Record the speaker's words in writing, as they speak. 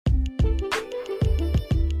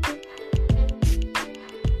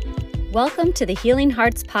Welcome to the Healing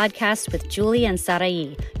Hearts podcast with Julie and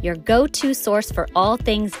Sarai, your go-to source for all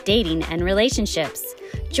things dating and relationships.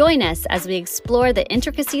 Join us as we explore the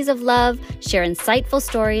intricacies of love, share insightful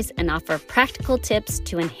stories, and offer practical tips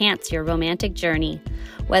to enhance your romantic journey.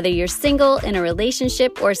 Whether you're single, in a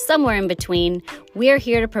relationship, or somewhere in between, we're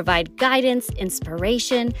here to provide guidance,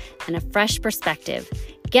 inspiration, and a fresh perspective.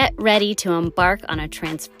 Get ready to embark on a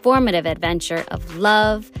transformative adventure of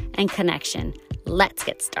love and connection. Let's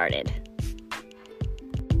get started.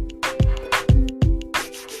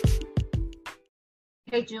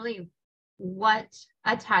 Hey, Julie, what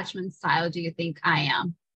attachment style do you think I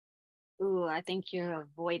am? Ooh, I think you're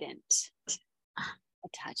avoidant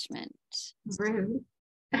attachment. Rude.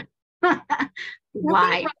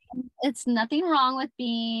 Why? It's nothing wrong with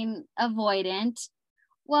being avoidant.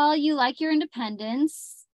 Well, you like your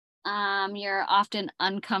independence. You're often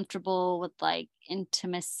uncomfortable with like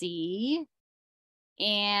intimacy.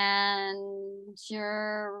 And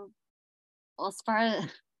you're, well, as far as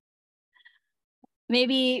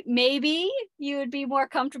maybe you would be more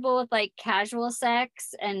comfortable with like casual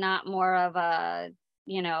sex and not more of a,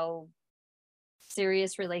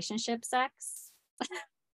 serious relationship sex.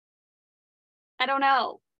 I don't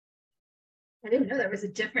know. I didn't know there was a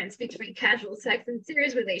difference between casual sex and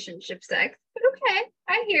serious relationship sex, but okay,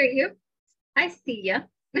 I hear you. I see you.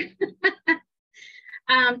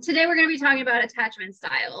 Today we're going to be talking about attachment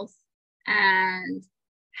styles and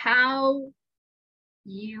how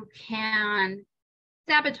you can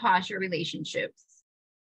sabotage your relationships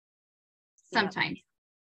sometimes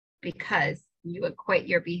because you equate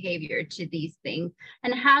your behavior to these things,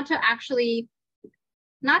 and how to actually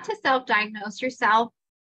not to self-diagnose yourself,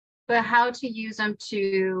 but how to use them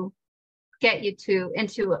to get you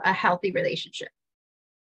into a healthy relationship.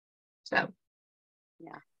 So,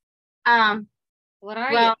 What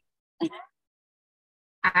are you?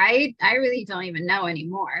 I really don't even know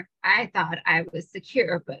anymore. I thought I was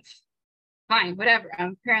secure, but fine, whatever.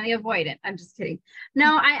 I'm apparently avoidant. I'm just kidding.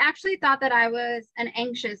 No, I actually thought that I was an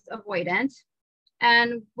anxious avoidant.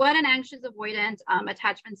 And what an anxious avoidant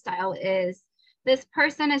attachment style is, this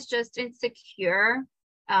person is just insecure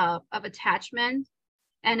of attachment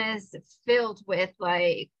and is filled with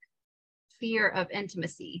like fear of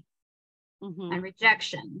intimacy and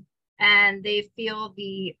rejection. And they feel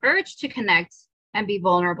the urge to connect and be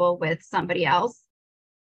vulnerable with somebody else.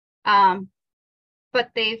 But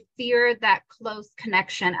they fear that close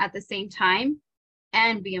connection at the same time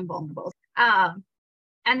and being vulnerable. And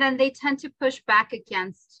then they tend to push back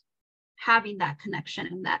against having that connection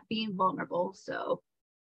and that being vulnerable. So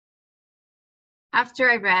after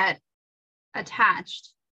I read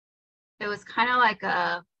Attached, it was kind of like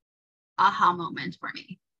a aha moment for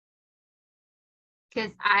me.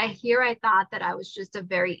 Because I thought that I was just a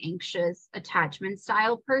very anxious attachment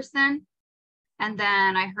style person. And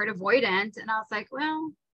then I heard avoidant and I was like,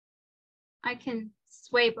 well, I can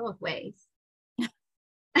sway both ways.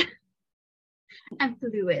 I'm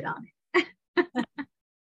fluid on it.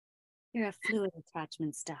 You're a fluid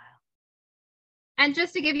attachment style. And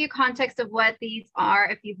just to give you context of what these are,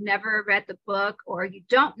 if you've never read the book or you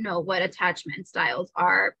don't know what attachment styles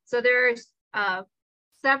are, so there's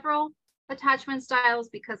several attachment styles,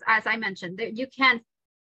 because as I mentioned, you can't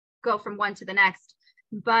go from one to the next,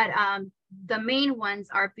 but the main ones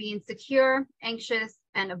are being secure, anxious,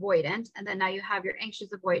 and avoidant. And then now you have your anxious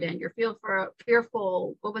avoidant, your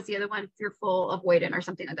fearful, what was the other one? Fearful avoidant or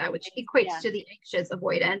something like that, which equates to the anxious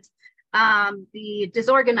avoidant. The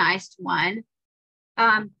disorganized one.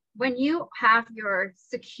 When you have your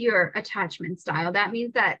secure attachment style, that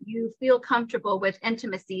means that you feel comfortable with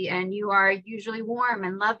intimacy and you are usually warm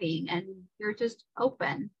and loving and you're just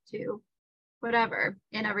open to whatever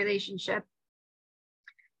in a relationship.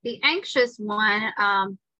 The anxious one,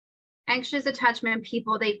 anxious attachment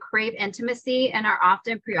people, they crave intimacy and are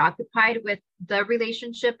often preoccupied with the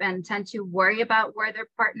relationship and tend to worry about where their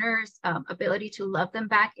partner's ability to love them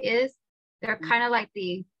back is. They're kind of like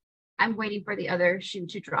I'm waiting for the other shoe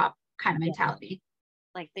to drop kind of mentality.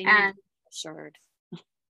 Like they need to be assured.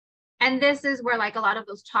 And this is where like a lot of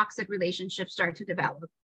those toxic relationships start to develop,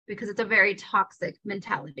 because it's a very toxic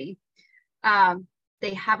mentality.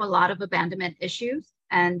 They have a lot of abandonment issues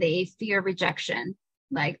and they fear rejection,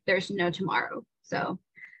 like there's no tomorrow. So,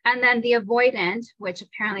 and then the avoidant, which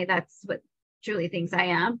apparently that's what Julie thinks I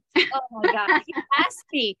am. Oh my God, you asked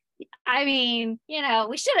me. I mean,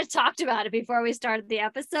 we should have talked about it before we started the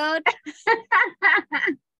episode.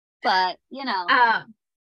 But,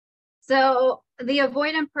 So the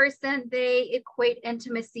avoidant person, they equate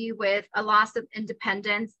intimacy with a loss of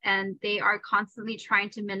independence, and they are constantly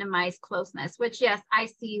trying to minimize closeness, which, yes, I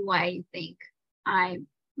see why you think I'm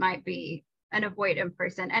might be an avoidant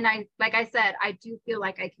person. And like I said, I do feel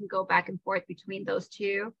like I can go back and forth between those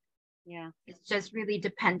two. Yeah. It's just really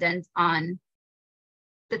dependent on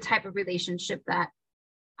the type of relationship that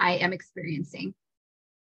I am experiencing.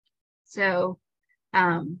 So,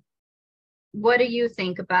 what do you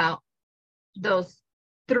think about those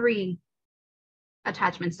 3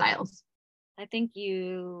 attachment styles? I think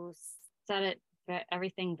you said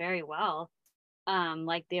everything very well.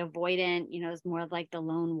 Like the avoidant, is more like the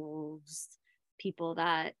lone wolves, people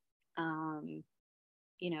that,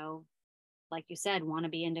 like you said, want to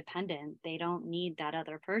be independent. They don't need that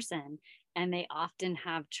other person, and they often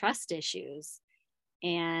have trust issues.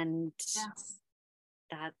 And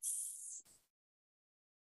that's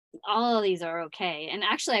all of these are okay. And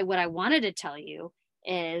actually, what I wanted to tell you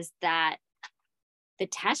is that the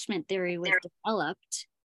attachment theory was developed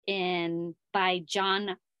by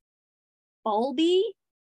John Bowlby.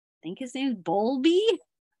 I think his name is Bowlby.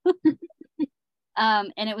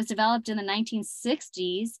 And it was developed in the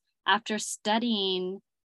 1960s after studying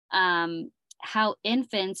how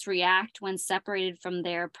infants react when separated from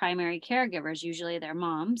their primary caregivers, usually their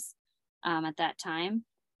moms at that time.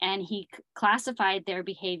 And he classified their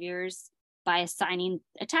behaviors by assigning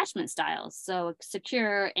attachment styles. So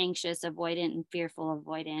secure, anxious, avoidant, and fearful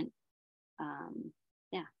avoidant.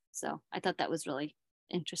 So I thought that was really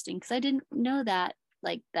interesting because I didn't know that,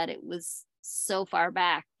 like that it was so far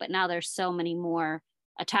back, but now there's so many more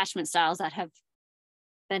attachment styles that have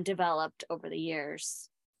been developed over the years.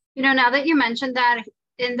 Now that you mentioned that,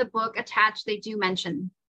 in the book Attached, they do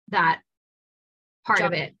mention that part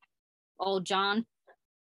of it. Old John.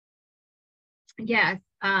 Yes.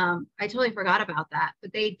 I totally forgot about that,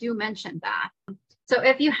 but they do mention that. So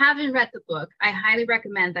if you haven't read the book, I highly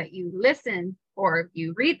recommend that you listen or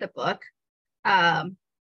you read the book,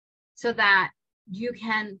 so that you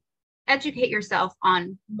can educate yourself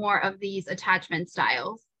on more of these attachment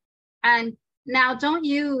styles. And now don't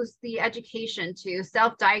use the education to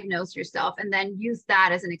self-diagnose yourself and then use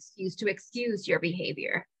that as an excuse to excuse your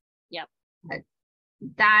behavior. Yep.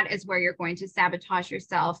 That is where you're going to sabotage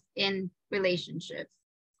yourself in relationships,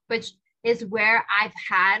 which is where I've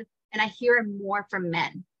had, and I hear it more from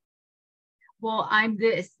men. Well, I'm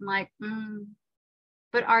this. I'm like,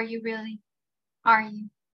 but are you really? Are you?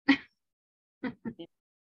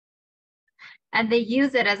 And they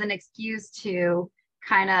use it as an excuse to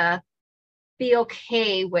kind of be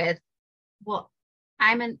okay with, well,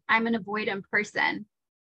 I'm an avoidant person.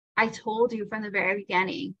 I told you from the very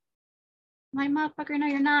beginning. My motherfucker, no,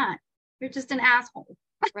 you're not. You're just an asshole.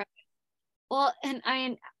 Right. Well,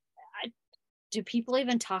 and do people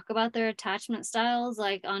even talk about their attachment styles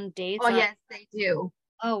like on dates? Oh, yes, they do.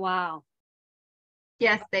 Oh, wow.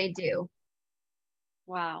 Yes, they do.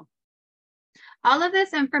 Wow. All of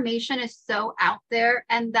this information is so out there.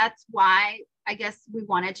 And that's why I guess we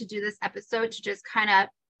wanted to do this episode, to just kind of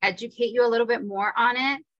educate you a little bit more on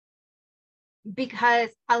it, because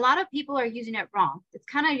a lot of people are using it wrong. It's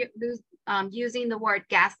kind of using the word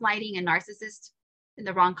gaslighting and narcissist in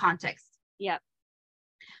the wrong context. Yep.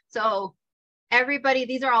 So everybody,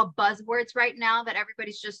 these are all buzzwords right now that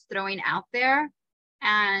everybody's just throwing out there,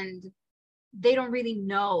 and they don't really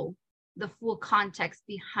know the full context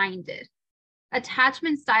behind it.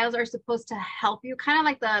 Attachment styles are supposed to help you, kind of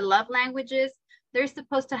like the love languages. They're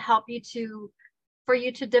supposed to help you for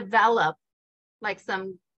you to develop like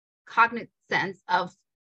some cognitive sense of,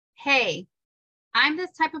 hey, I'm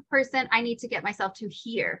this type of person. I need to get myself to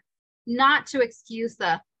here, not to excuse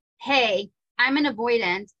the, hey, I'm an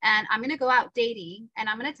avoidant and I'm going to go out dating and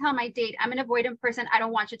I'm going to tell my date, I'm an avoidant person. I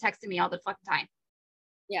don't want you texting me all the fucking time.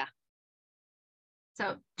 Yeah.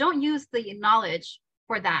 So don't use the knowledge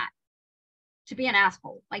for that to be an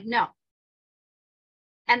asshole. Like, no.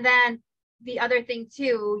 And then the other thing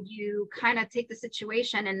too, you kind of take the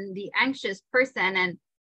situation and the anxious person and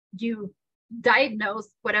you diagnose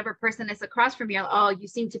whatever person is across from you. Oh, you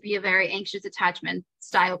seem to be a very anxious attachment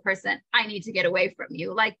style person. I need to get away from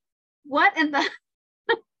you. Like, what in the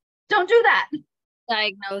don't do that.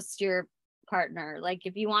 Diagnose your partner. Like,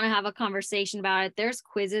 if you want to have a conversation about it, there's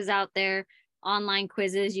quizzes out there, online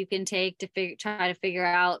quizzes you can take to try to figure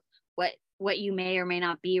out what you may or may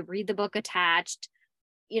not be. Read the book Attached,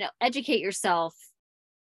 educate yourself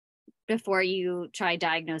before you try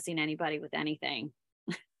diagnosing anybody with anything.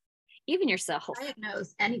 Even yourself.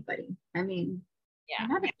 Diagnose anybody. I mean, yeah. I'm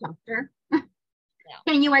not a doctor. No.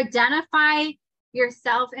 Can you identify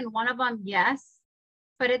yourself in one of them? Yes,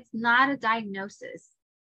 but it's not a diagnosis.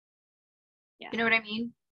 Yeah. You know what I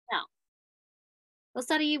mean? No. Well,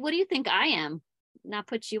 Sadi, what do you think I am? Not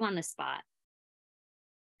put you on the spot,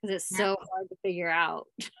 because it's so hard to figure out.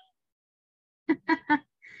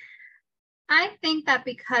 I think that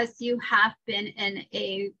because you have been in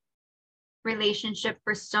a relationship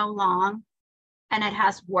for so long and it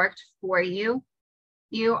has worked for you,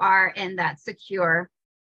 you are in that secure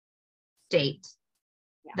state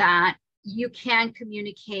that you can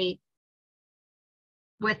communicate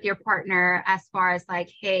with your partner as far as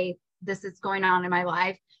like, hey, this is going on in my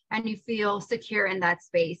life, and you feel secure in that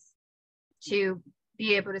space to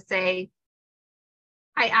be able to say,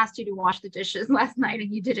 I asked you to wash the dishes last night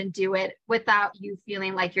and you didn't do it, without you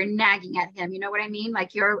feeling like you're nagging at him. You know what I mean?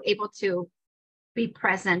 Like you're able to be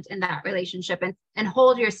present in that relationship and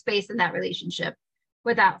hold your space in that relationship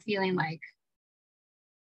without feeling like,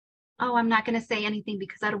 oh, I'm not going to say anything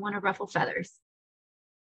because I don't want to ruffle feathers.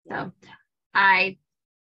 So I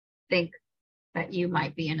think that you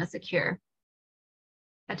might be in a secure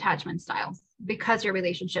attachment style because your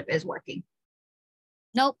relationship is working.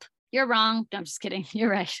 Nope, you're wrong. No, I'm just kidding. You're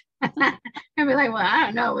right. I'd be like, well, I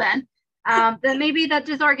don't know then. Then maybe that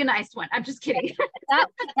disorganized one. I'm just kidding.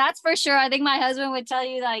 That's for sure. I think my husband would tell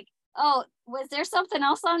you like, oh, was there something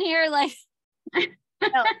else on here? Like,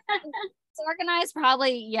 no. Organized,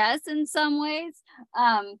 probably yes, in some ways.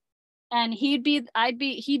 And he'd be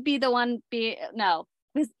the one no,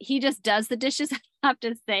 because he just does the dishes. I don't have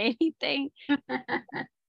to say anything.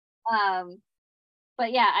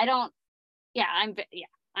 But yeah,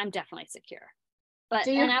 I'm definitely secure. But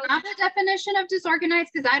do you have a definition of disorganized?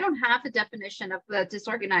 Because I don't have a definition of the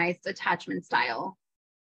disorganized attachment style.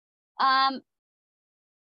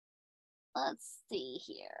 Let's see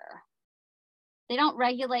here. They don't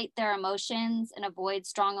regulate their emotions and avoid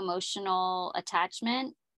strong emotional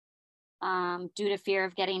attachment due to fear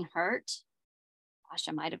of getting hurt. Gosh,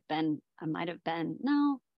 I might have been,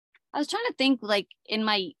 no. I was trying to think like in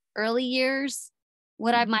my early years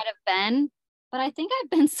what I might have been, but I think I've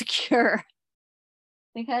been secure.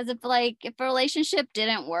 Because if a relationship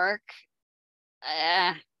didn't work,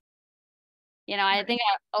 I think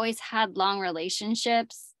I always had long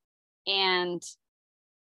relationships, and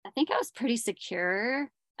I think I was pretty secure.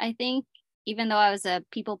 I think, even though I was a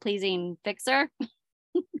people-pleasing fixer,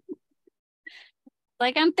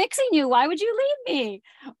 like, I'm fixing you. Why would you leave me?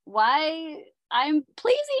 Why? I'm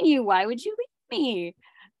pleasing you. Why would you leave me?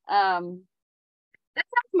 That sounds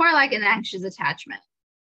more like an anxious attachment.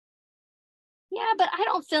 Yeah, but I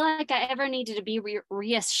don't feel like I ever needed to be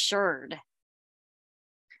reassured.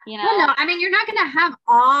 You know? Well, no, I mean, you're not going to have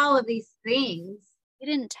all of these things. You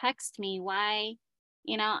didn't text me. Why?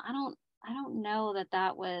 I don't know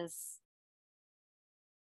that was,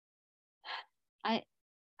 I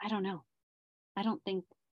don't know. I don't think,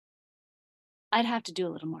 I'd have to do a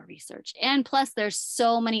little more research. And plus there's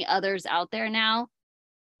so many others out there now.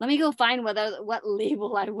 Let me go find what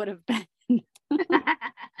label I would have been.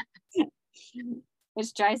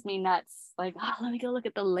 Which drives me nuts. Like, oh, let me go look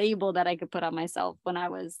at the label that I could put on myself when I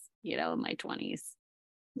was, in my 20s.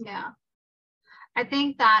 Yeah. I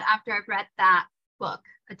think that after I've read that book,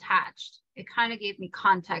 Attached, it kind of gave me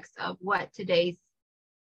context of what today's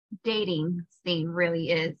dating scene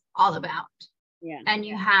really is all about. Yeah. And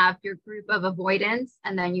you have your group of avoidance,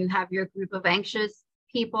 and then you have your group of anxious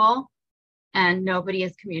people, and nobody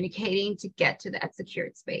is communicating to get to that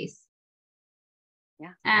secured space.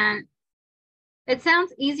 Yeah. And it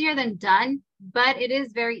sounds easier than done, but it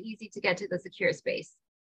is very easy to get to the secure space.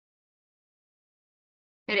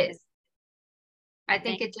 It is. I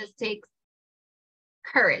think it just takes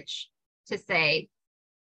courage to say,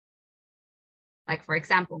 like, for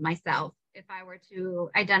example, myself, if I were to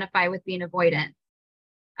identify with being avoidant,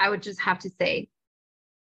 I would just have to say,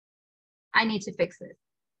 I need to fix this.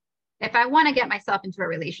 If I want to get myself into a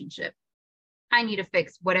relationship, I need to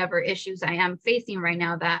fix whatever issues I am facing right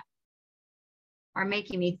now that are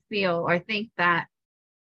making me feel or think that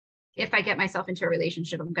if I get myself into a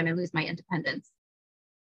relationship, I'm going to lose my independence.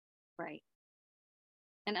 Right.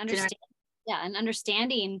 And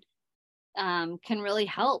understanding can really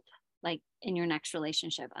help, like, in your next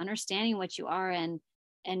relationship, understanding what you are, and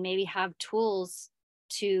maybe have tools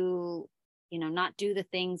to, not do the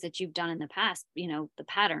things that you've done in the past,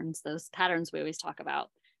 those patterns we always talk about,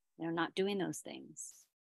 not doing those things.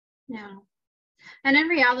 Yeah. And in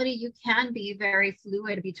reality, you can be very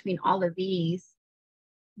fluid between all of these,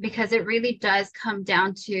 because it really does come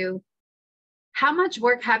down to how much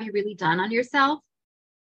work have you really done on yourself?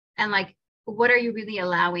 And like, what are you really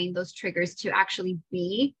allowing those triggers to actually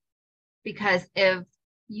be? Because if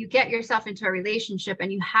you get yourself into a relationship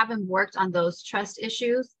and you haven't worked on those trust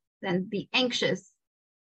issues, then the anxious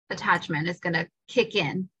attachment is going to kick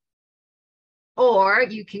in. Or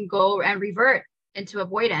you can go and revert into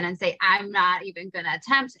avoidant and say, I'm not even going to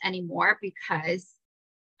attempt anymore because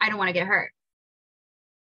I don't want to get hurt.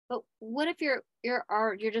 But what if you're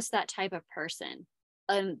just that type of person,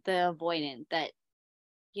 the avoidant that,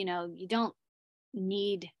 you don't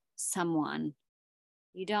need someone.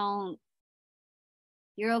 You're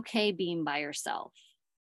okay being by yourself.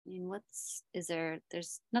 I mean,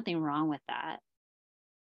 there's nothing wrong with that.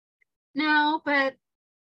 No, but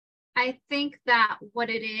I think that what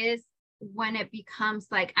it is, when it becomes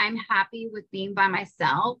like I'm happy with being by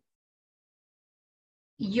myself,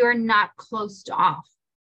 you're not closed off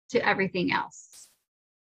to everything else.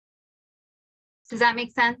 Does that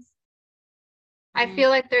make sense? I feel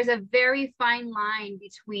like there's a very fine line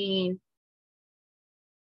between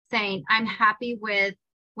saying I'm happy with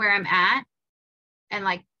where I'm at and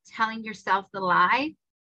like telling yourself the lie,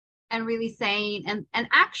 and really saying and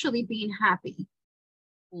actually being happy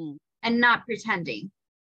and not pretending.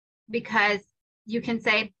 Because you can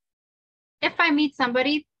say, if I meet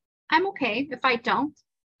somebody, I'm okay. If I don't,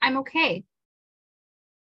 I'm okay.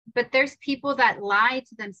 But there's people that lie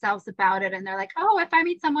to themselves about it, and they're like, oh, if I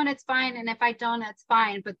meet someone, it's fine, and if I don't, it's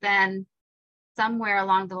fine. But then somewhere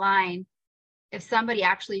along the line, if somebody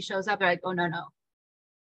actually shows up, they're like, oh, no,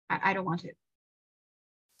 I don't want to.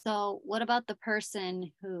 So what about the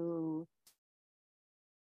person who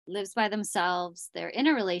lives by themselves? They're in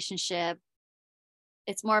a relationship.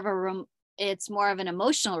 It's more of an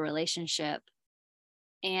emotional relationship,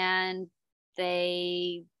 and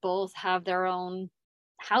they both have their own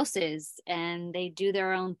houses and they do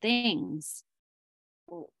their own things.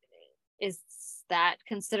 Is that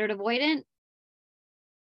considered avoidant?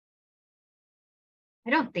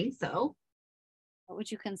 I don't think so. What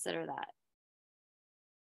would you consider that?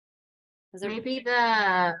 Maybe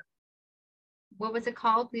what was it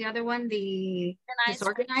called? The other one, the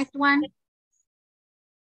disorganized one?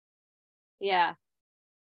 Yeah.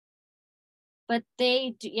 But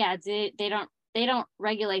they don't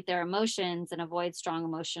regulate their emotions and avoid strong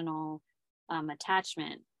emotional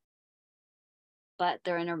attachment. But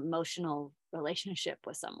they're in an emotional relationship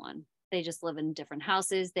with someone. They just live in different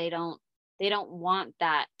houses. They don't want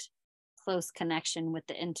that close connection with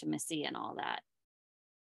the intimacy and all that.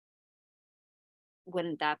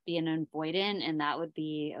 Wouldn't that be an avoidant, and that would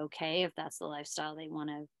be okay if that's the lifestyle they want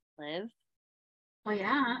to live? Well,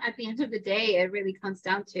 yeah, at the end of the day, it really comes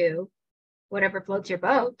down to whatever floats your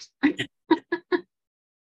boat.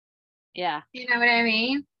 Yeah. You know what I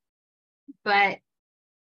mean? But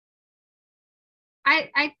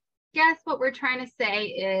I guess what we're trying to say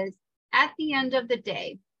is, at the end of the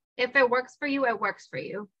day, if it works for you, it works for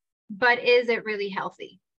you. But is it really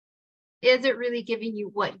healthy? Is it really giving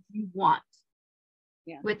you what you want?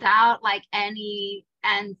 Yeah. Without like any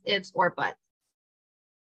ands, ifs, or buts.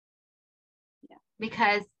 Yeah.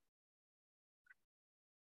 Because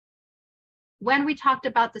when we talked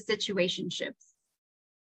about the situationships,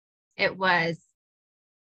 it was,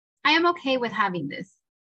 I am okay with having this.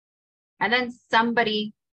 And then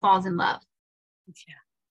somebody falls in love. Yeah.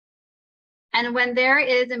 And when there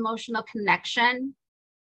is emotional connection,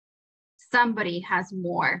 somebody has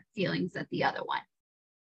more feelings than the other one.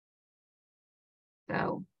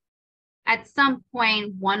 So at some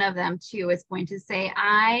point, one of them too is going to say,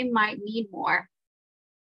 I might need more.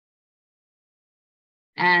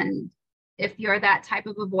 And if you're that type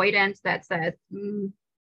of avoidance that says,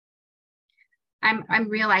 I'm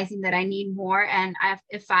realizing that I need more, and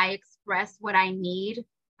if I express what I need,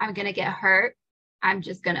 I'm going to get hurt. I'm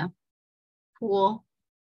just going to pull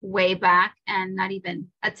way back and not even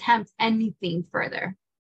attempt anything further.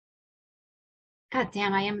 God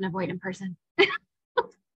damn, I am an avoidant person.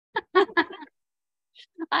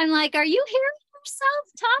 I'm like, are you hearing yourself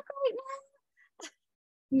talk right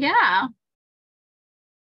now? Yeah.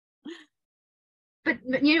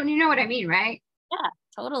 But you know what I mean, right? Yeah,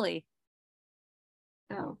 totally.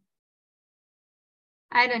 So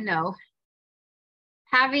I don't know.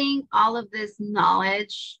 Having all of this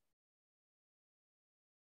knowledge,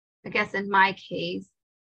 I guess in my case,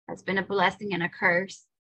 has been a blessing and a curse,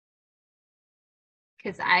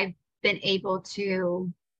 because I've been able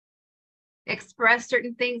to express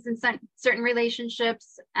certain things in certain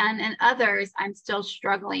relationships, and in others, I'm still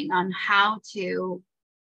struggling on how to,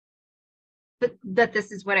 but that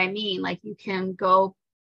this is what I mean. Like, you can go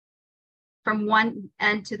from one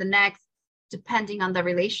end to the next, depending on the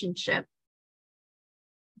relationship.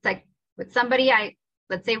 It's like with somebody,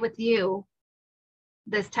 let's say with you,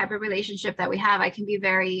 this type of relationship that we have, I can be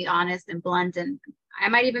very honest and blunt, and I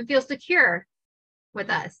might even feel secure with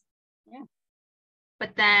us. Yeah.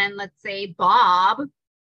 But then let's say Bob,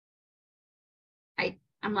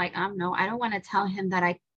 I'm like, no, I don't want to tell him that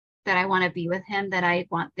I want to be with him, that I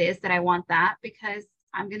want this, that I want that, because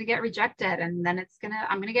I'm going to get rejected, and then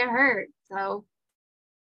I'm going to get hurt. So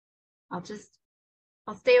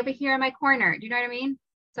I'll stay over here in my corner. Do you know what I mean?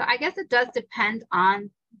 So I guess it does depend on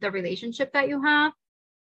the relationship that you have.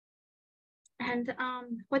 And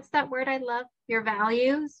what's that word I love? Your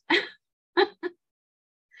values.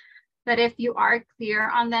 That if you are clear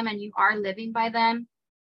on them and you are living by them,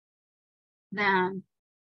 then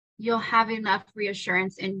you'll have enough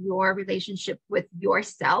reassurance in your relationship with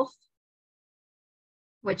yourself,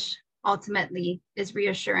 which ultimately is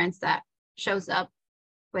reassurance that shows up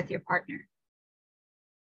with your partner.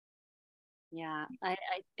 Yeah, I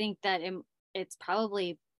think that it's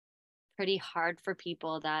probably pretty hard for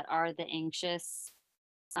people that are the anxious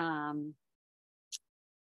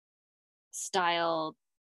style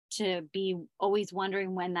to be always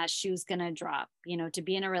wondering when that shoe's going to drop, to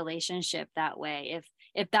be in a relationship that way.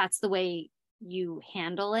 If that's the way you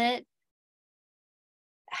handle it,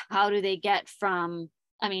 how do they get from,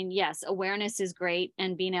 I mean, yes, awareness is great,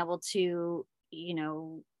 and being able to,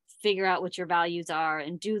 figure out what your values are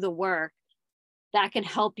and do the work that can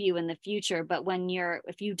help you in the future. But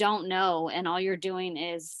if you don't know, and all you're doing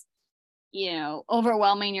is,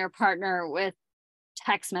 overwhelming your partner with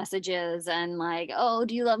text messages and like, oh,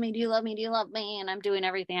 do you love me? Do you love me? Do you love me? And I'm doing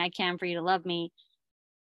everything I can for you to love me.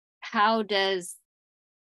 How do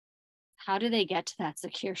they get to that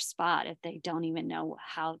secure spot if they don't even know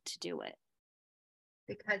how to do it?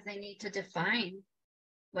 Because they need to define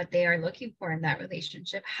what they are looking for in that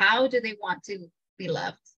relationship. How do they want to be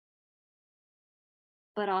loved?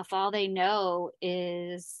 But if all they know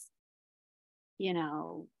is,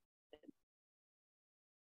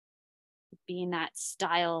 being that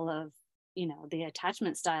style of, the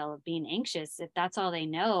attachment style of being anxious, if that's all they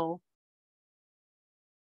know,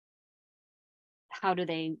 how do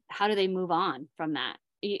they move on from that?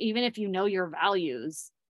 Even if you know your values,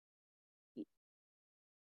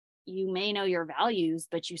 you may know your values,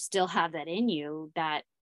 but you still have that in you that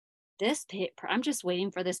I'm just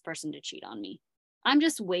waiting for this person to cheat on me. I'm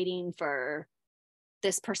just waiting for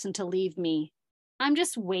this person to leave me. I'm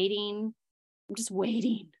just waiting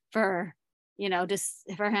for,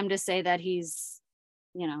 just for him to say that he's,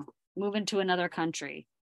 moving to another country.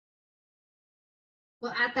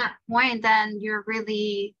 Well, at that point, then you're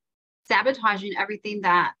really sabotaging everything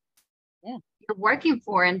that you're working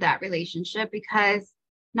for in that relationship, because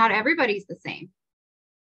not everybody's the same.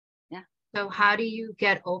 Yeah. So how do you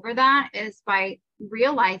get over that is by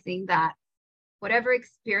realizing that whatever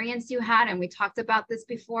experience you had, and we talked about this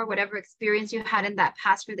before, whatever experience you had in that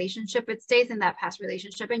past relationship, it stays in that past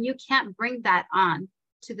relationship, and you can't bring that on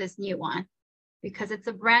to this new one because it's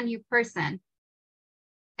a brand new person.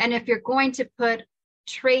 And if you're going to put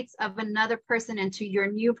traits of another person into your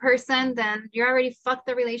new person, then you already fucked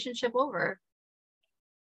the relationship over.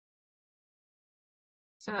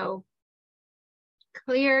 So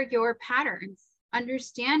clear your patterns,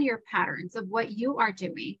 understand your patterns of what you are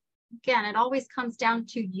doing. Again, it always comes down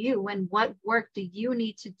to you and what work do you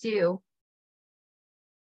need to do.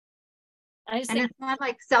 And it's not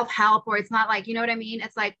like self-help, or it's not like, you know what I mean?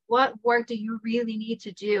 It's like, what work do you really need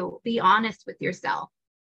to do? Be honest with yourself.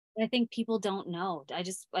 I think people don't know. I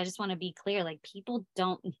just want to be clear. Like, people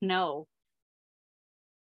don't know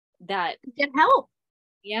that. Get help.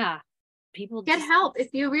 Yeah. People get help.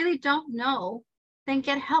 If you really don't know, then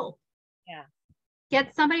get help. Yeah.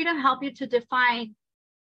 Get somebody to help you to define,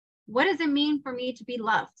 what does it mean for me to be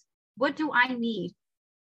loved? What do I need?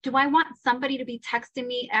 Do I want somebody to be texting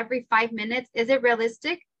me every 5 minutes? Is it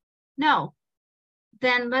realistic? No.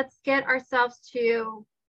 Then let's get ourselves to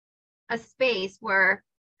a space where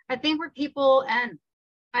I think where people, and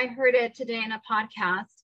I heard it today in a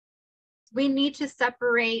podcast, we need to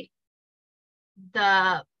separate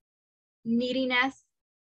the neediness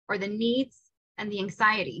or the needs and the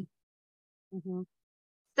anxiety. Mm-hmm.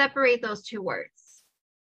 Separate those two words.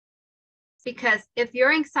 Because if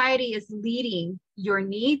your anxiety is leading your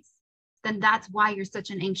needs, then that's why you're such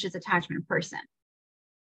an anxious attachment person.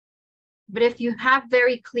 But if you have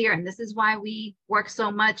very clear, and this is why we work so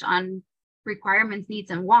much on requirements, needs,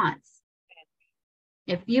 and wants.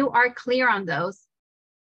 If you are clear on those,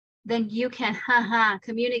 then you can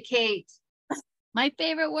communicate. My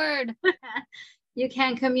favorite word. You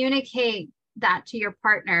can communicate that to your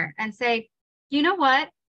partner and say, you know what?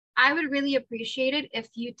 I would really appreciate it if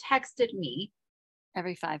you texted me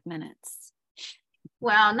every 5 minutes.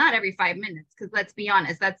 Well, not every 5 minutes, because let's be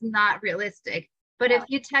honest, that's not realistic. But if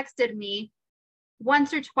you texted me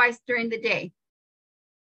once or twice during the day,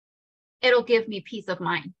 it'll give me peace of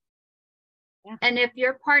mind. Yeah. And if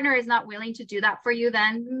your partner is not willing to do that for you,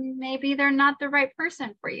 then maybe they're not the right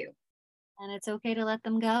person for you. And it's okay to let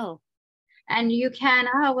them go. And you can,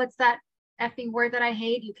 what's that effing word that I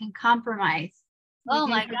hate? You can compromise. You Oh can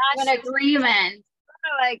my come gosh. to an agreement.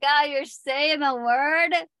 Oh my God, you're saying the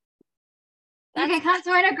word. You can come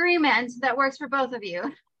to an agreement that works for both of you.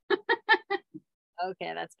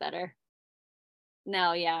 Okay, that's better.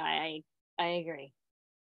 No, yeah, I agree.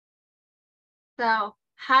 So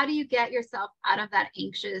how do you get yourself out of that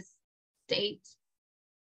anxious state?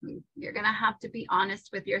 You're going to have to be honest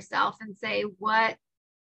with yourself and say what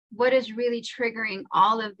is really triggering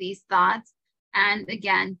all of these thoughts. And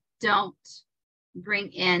again, don't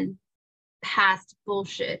bring in past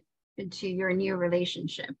bullshit into your new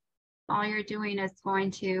relationship. All you're doing is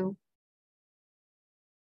going to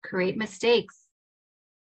create mistakes.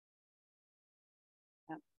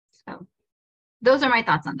 Yep. So those are my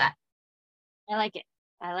thoughts on that. I like it.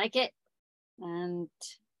 I like it. And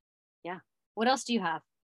yeah, what else do you have?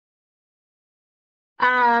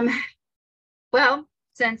 Well,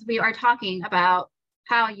 since we are talking about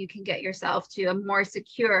how you can get yourself to a more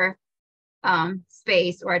secure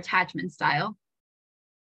space or attachment style,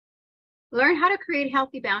 learn how to create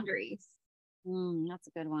healthy boundaries. That's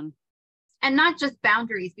a good one. And not just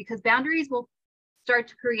boundaries, because boundaries will start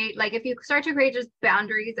to create, like if you start to create just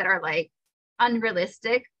boundaries that are like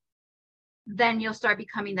unrealistic, then you'll start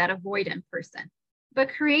becoming that avoidant person. But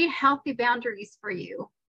create healthy boundaries for you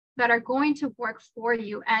that are going to work for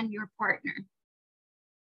you and your partner.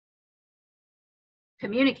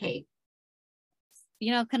 Communicate.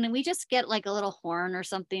 You know, can we just get like a little horn or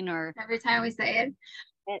something, or every time we say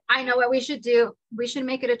it? I know what we should do. We should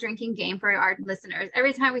make it a drinking game for our listeners.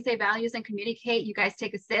 Every time we say values and communicate, you guys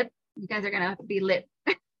take a sip. You guys are going to be lit.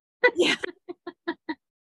 Yeah.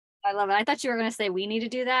 I love it. I thought you were going to say we need to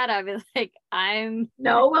do that. I'd be like,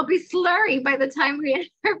 No, we'll be slurry by the time we end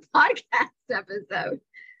our podcast episode.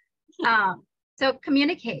 So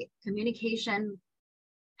communicate. Communication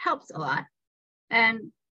helps a lot.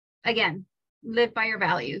 And again, live by your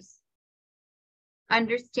values.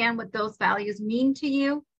 Understand what those values mean to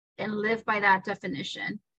you and live by that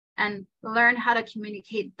definition, and learn how to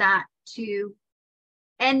communicate that to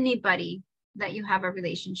anybody that you have a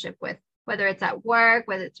relationship with, whether it's at work,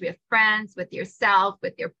 whether it's with friends, with yourself,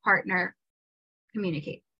 with your partner.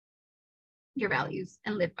 Communicate your values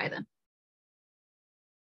and live by them.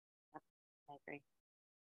 I agree.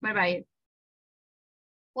 What about you?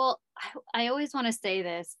 Well, I always want to say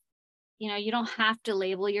this, you know, you don't have to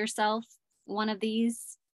label yourself one of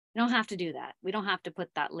these. You don't have to do that. We don't have to put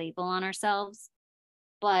that label on ourselves.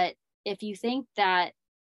 But if you think that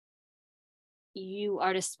you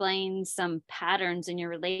are displaying some patterns in your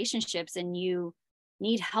relationships and you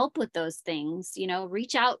need help with those things, you know,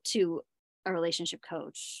 reach out to a relationship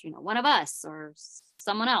coach, you know, one of us or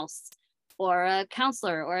someone else, or a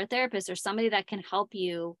counselor or a therapist or somebody that can help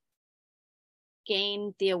you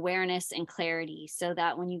gain the awareness and clarity so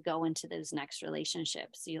that when you go into those next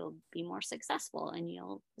relationships, you'll be more successful and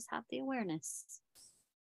you'll just have the awareness.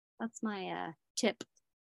 That's my tip.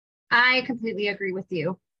 I completely agree with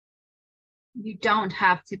you. You don't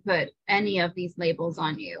have to put any of these labels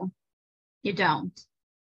on you. You don't.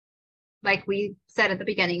 Like we said at the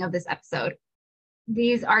beginning of this episode,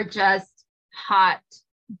 these are just hot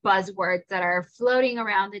buzzwords that are floating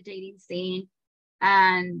around the dating scene,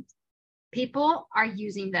 and people are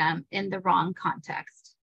using them in the wrong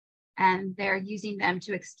context, and they're using them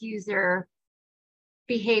to excuse their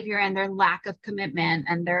behavior and their lack of commitment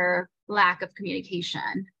and their lack of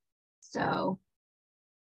communication. So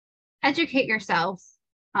educate yourself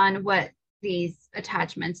on what these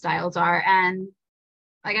attachment styles are. And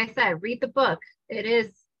like I said, read the book.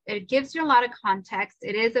 It gives you a lot of context.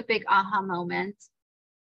 It is a big aha moment.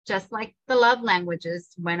 Just like the love languages.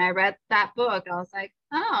 When I read that book, I was like,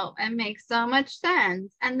 oh, it makes so much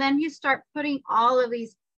sense. And then you start putting all of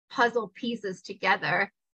these puzzle pieces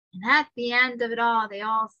together. And at the end of it all, they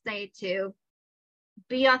all say to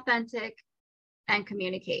be authentic and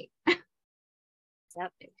communicate.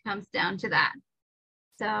 Yep. It comes down to that.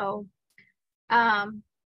 So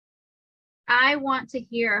I want to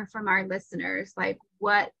hear from our listeners, like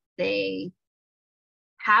what they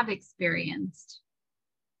have experienced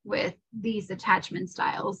with these attachment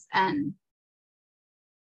styles, and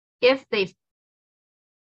if they've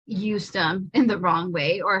used them in the wrong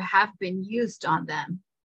way or have been used on them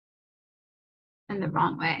in the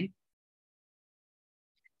wrong way.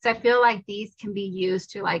 So I feel like these can be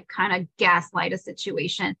used to like kind of gaslight a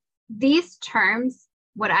situation. These terms,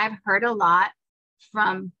 what I've heard a lot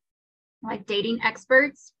from like dating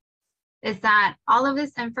experts, is that all of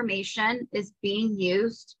this information is being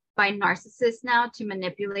used by narcissists now to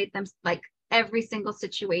manipulate them, like every single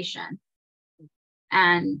situation.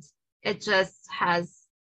 And it just has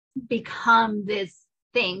become this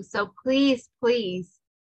thing. So please, please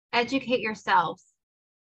educate yourselves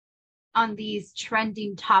on these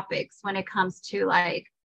trending topics when it comes to like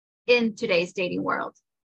in today's dating world.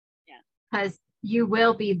 Yeah. Because you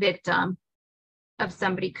will be victim of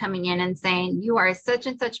somebody coming in and saying, you are such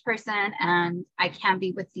and such person and I can't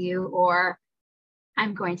be with you, or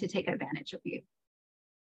I'm going to take advantage of you.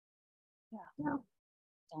 Yeah.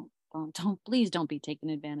 So. Please don't be taken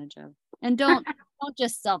advantage of. And don't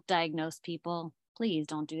just self-diagnose people. Please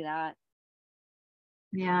don't do that.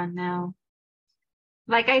 Yeah, no.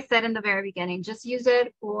 Like I said in the very beginning, just use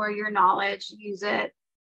it for your knowledge, use it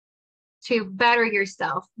to better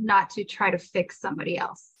yourself, not to try to fix somebody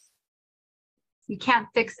else. You can't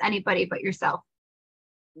fix anybody but yourself.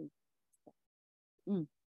 Mm.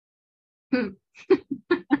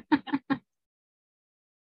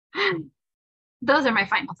 Those are my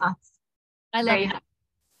final thoughts. I love it.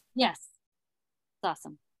 Yes. It's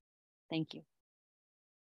awesome. Thank you.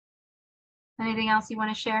 Anything else you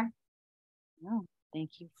want to share? No.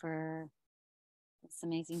 Thank you for this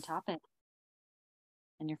amazing topic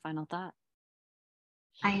and your final thought.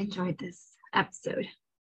 I enjoyed this episode.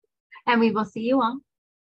 And we will see you all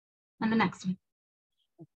on the next one.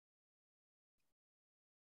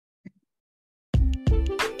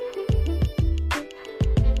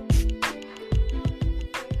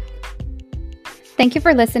 Thank you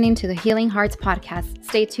for listening to the Healing Hearts podcast.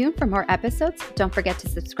 Stay tuned for more episodes. Don't forget to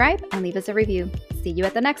subscribe and leave us a review. See you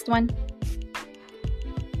at the next one.